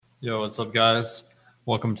Yo, what's up, guys?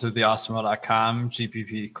 Welcome to the Awesemo.com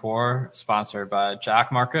GPP Core, sponsored by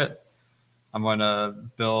Jack Market. I'm going to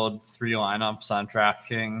build 3 lineups on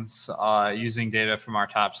DraftKings using data from our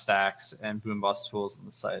top stacks and boom bust tools on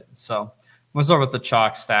the site. So I'm going to start with the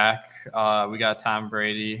chalk stack. We got Tom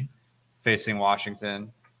Brady facing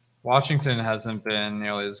Washington. Washington hasn't been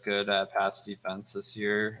nearly as good at pass defense this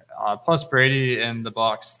year. Plus, Brady and the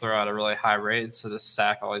Bucs throw out a really high rate, so this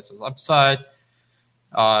stack always has upside.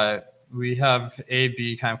 We have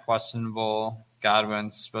AB kind of questionable.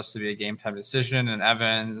 Godwin's supposed to be a game time decision, and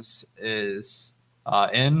Evans is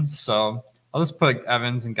in. So I'll just put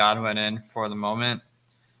Evans and Godwin in for the moment.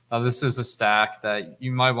 Now, this is a stack that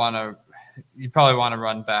you probably want to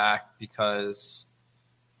run back because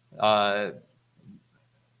Tampa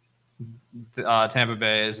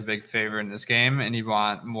Bay is a big favorite in this game, and you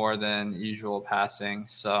want more than usual passing.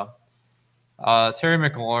 So Terry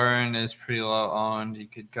McLaurin is pretty low owned. You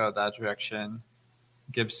could go that direction.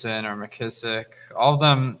 Gibson or McKissick. All of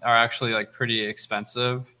them are actually like pretty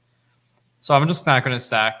expensive. So I'm just not going to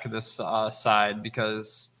stack this side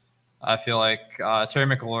because I feel like Terry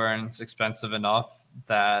McLaurin's expensive enough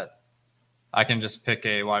that I can just pick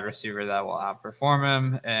a wide receiver that will outperform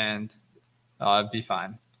him and be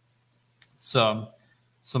fine. So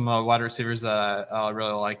some wide receivers that I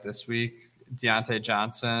really like this week. Deontay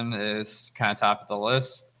Johnson is kind of top of the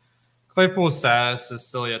list. Claypool's status is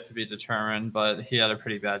still yet to be determined, but he had a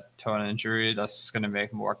pretty bad toe injury. That's just going to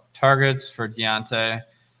make more targets for Deontay.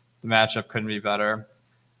 The matchup couldn't be better.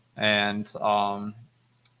 And so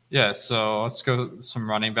let's go with some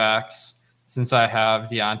running backs. Since I have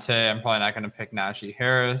Deontay, I'm probably not going to pick Najee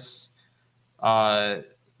Harris.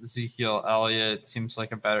 Ezekiel Elliott seems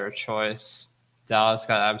like a better choice. Dallas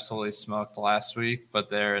got absolutely smoked last week, but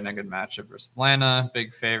they're in a good matchup versus Atlanta,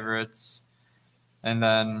 big favorites. And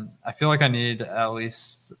then I feel like I need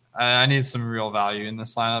some real value in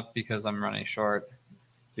this lineup because I'm running short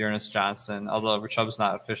Dearness Johnson. Although Chubb's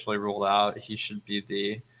not officially ruled out, he should be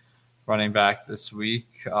the running back this week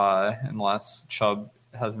unless Chubb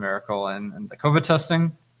has a miracle in the COVID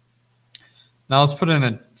testing. Now let's put in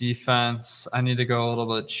a defense. I need to go a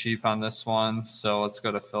little bit cheap on this one, so let's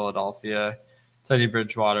go to Philadelphia. Teddy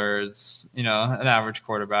Bridgewater is, an average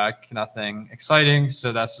quarterback, nothing exciting.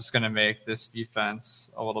 So that's just going to make this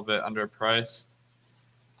defense a little bit underpriced.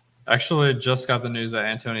 Actually, just got the news that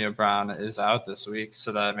Antonio Brown is out this week,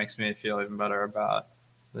 so that makes me feel even better about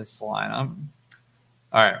this lineup.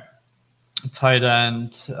 All right. Tight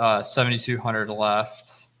end, 7,200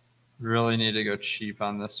 left. Really need to go cheap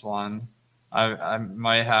on this one. I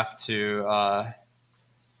might have to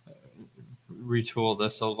retool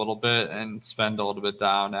this a little bit and spend a little bit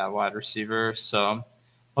down at wide receiver. So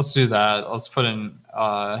let's do that. Let's put in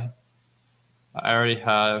I already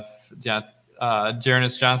have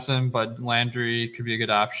Dearness Johnson, but Landry could be a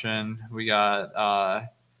good option. We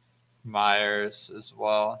got Myers as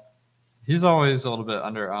well. He's always a little bit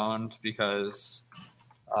under-owned because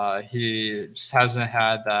he just hasn't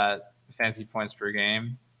had that fancy points per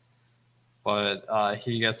game, but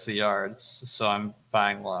he gets the yards, so I'm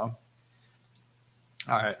buying low.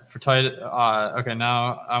 All right, for tight. Okay,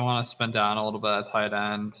 now I want to spend down a little bit at tight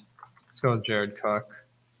end. Let's go with Jared Cook.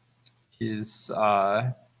 He's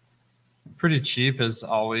pretty cheap as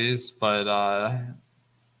always, but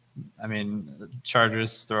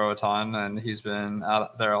Chargers throw a ton, and he's been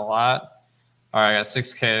out there a lot. All right, I got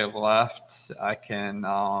 6K left. I can.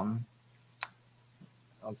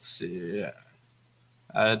 Let's see.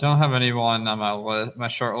 I don't have anyone on my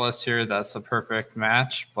short list here that's a perfect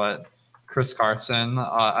match, but Chris Carson.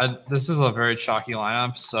 This is a very chalky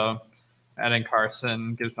lineup, so adding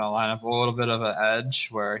Carson gives my lineup a little bit of an edge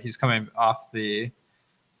where he's coming off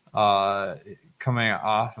of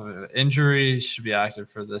an injury. He should be active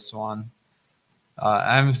for this one.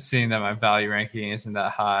 I'm seeing that my value ranking isn't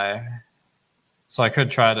that high, so I could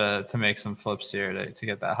try to make some flips here to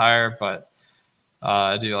get that higher, but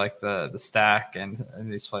I do like the stack and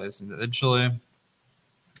these plays individually.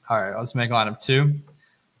 All right, let's make lineup 2.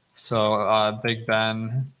 So Big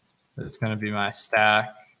Ben is going to be my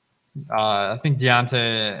stack. I think Deontay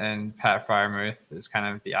and Pat Freiermuth is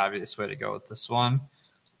kind of the obvious way to go with this one.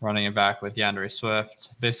 Running it back with DeAndre Swift.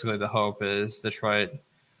 Basically, the hope is Detroit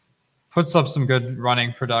puts up some good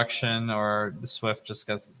running production, or Swift just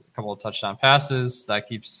gets a couple of touchdown passes. That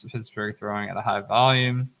keeps Pittsburgh throwing at a high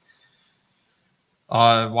volume.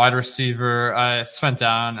 Wide receiver, I spent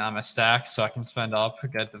down on my stack, so I can spend up,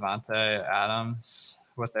 get Devontae Adams.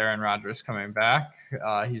 With Aaron Rodgers coming back,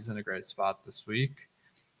 he's in a great spot this week.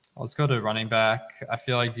 Let's go to running back. I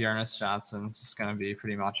feel like Dearness Johnson's just going to be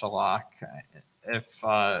pretty much a lock if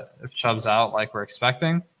Chubb's out like we're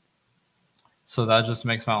expecting. So that just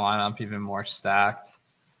makes my lineup even more stacked.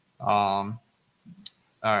 All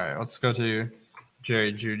right, let's go to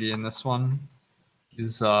Jerry Jeudy in this one.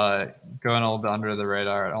 He's going a little bit under the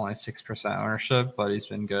radar at only 6% ownership, but he's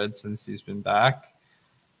been good since he's been back.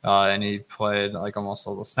 And he played like almost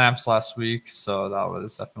all the snaps last week, so that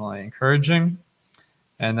was definitely encouraging.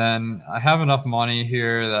 And then I have enough money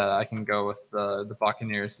here that I can go with the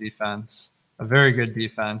Buccaneers defense, a very good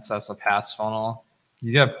defense. That's a pass funnel.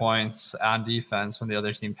 You get points on defense when the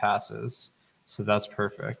other team passes, so that's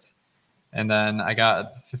perfect. And then I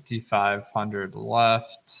got 5,500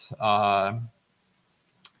 left. I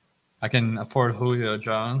can afford Julio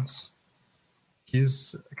Jones.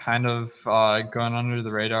 He's kind of going under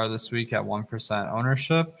the radar this week at 1%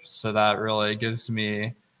 ownership. So that really gives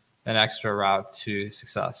me an extra route to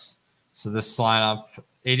success. So this lineup,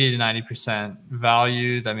 80 to 90%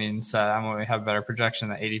 value. That means that I'm going to have better projection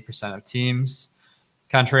than 80% of teams.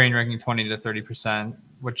 Contrarian ranking 20 to 30%,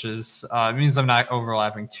 which is means I'm not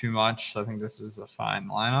overlapping too much. So I think this is a fine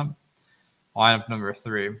lineup. Lineup number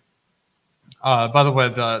 3. By the way,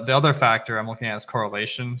 the other factor I'm looking at is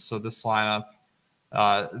correlation. So this lineup,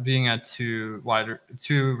 being a two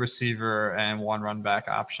receiver and 1 run back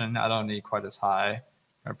option, I don't need quite as high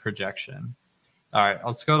a projection. All right,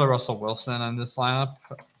 let's go to Russell Wilson in this lineup.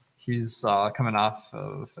 He's coming off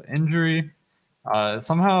of injury.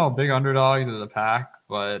 Somehow a big underdog to the pack,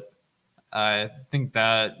 but I think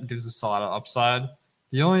that gives us a lot of upside.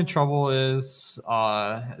 The only trouble is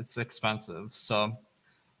it's expensive. So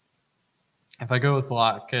if I go with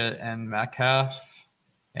Lockett and Metcalf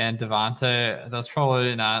and Devontae, that's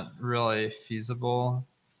probably not really feasible.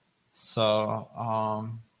 So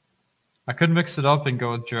I could mix it up and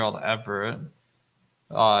go with Gerald Everett.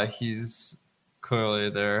 He's clearly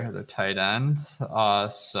their tight end.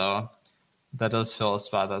 So that does fill a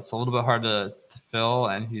spot that's a little bit hard to fill,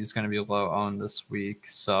 and he's going to be low owned this week.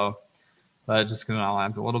 So that just gives my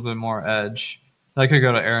lineup a little bit more edge. I could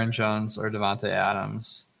go to Aaron Jones or Devontae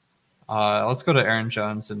Adams. Let's go to Aaron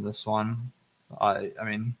Jones in this one. I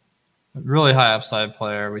mean, really high upside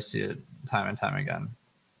player. We see it time and time again.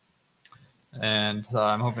 And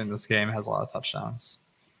I'm hoping this game has a lot of touchdowns.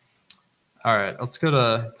 All right, let's go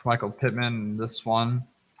to Michael Pittman in this one.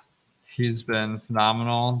 He's been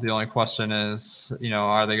phenomenal. The only question is,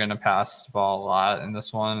 are they going to pass the ball a lot in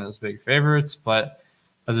this one as big favorites? But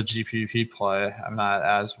as a GPP play, I'm not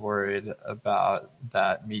as worried about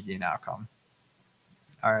that median outcome.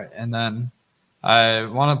 All right, and then I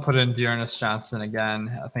want to put in Dearness Johnson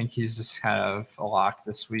again. I think he's just kind of a lock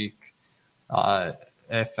this week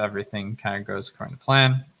if everything kind of goes according to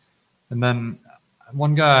plan. And then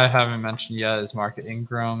one guy I haven't mentioned yet is Mark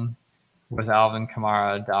Ingram. With Alvin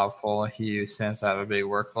Kamara doubtful, he stands to have a big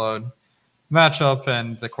workload. Matchup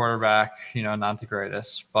and the quarterback, not the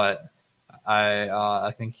greatest, but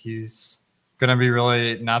I think he's going to be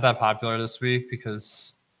really not that popular this week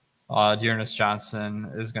because Dearness Johnson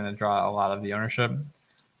is going to draw a lot of the ownership.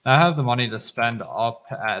 I have the money to spend up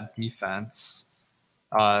at defense.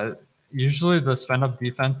 Usually the spend up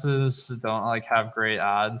defenses don't have great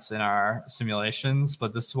odds in our simulations,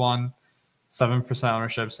 but this one, 7%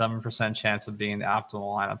 ownership, 7% chance of being the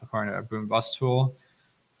optimal lineup according to our boom bust tool.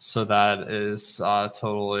 So that is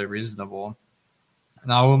totally reasonable.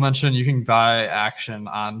 Now I will mention you can buy action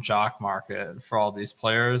on Jock Market for all these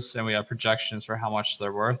players, and we have projections for how much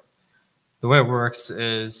they're worth. The way it works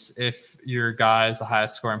is if your guy is the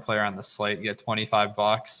highest scoring player on the slate, you get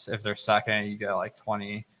 $25. If they're second, you get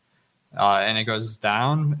 20, and it goes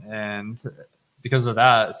down. And because of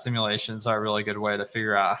that, simulations are a really good way to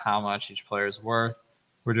figure out how much each player is worth.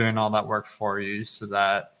 We're doing all that work for you so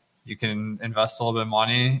that you can invest a little bit of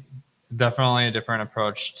money. Definitely a different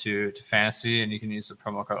approach to fantasy, and you can use the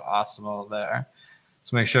promo code AWESEMO there.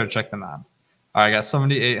 So make sure to check them out. All right, I got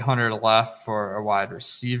 7,800 left for a wide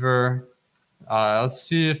receiver. Let's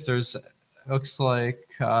see if there's. Looks like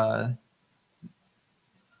I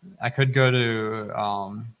could go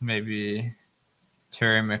to maybe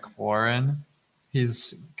Terry McLaurin.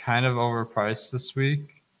 He's kind of overpriced this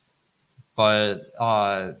week, but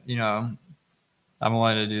I'm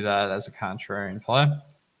willing to do that as a contrarian play.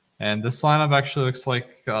 And this lineup actually looks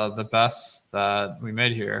like the best that we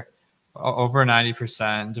made here. Over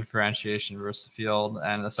 90% differentiation versus the field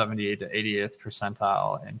and a 78 to 80th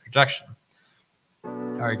percentile in projection.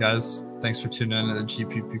 All right, guys. Thanks for tuning in to the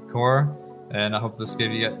GPP Core. And I hope this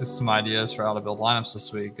gave you some ideas for how to build lineups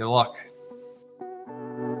this week. Good luck.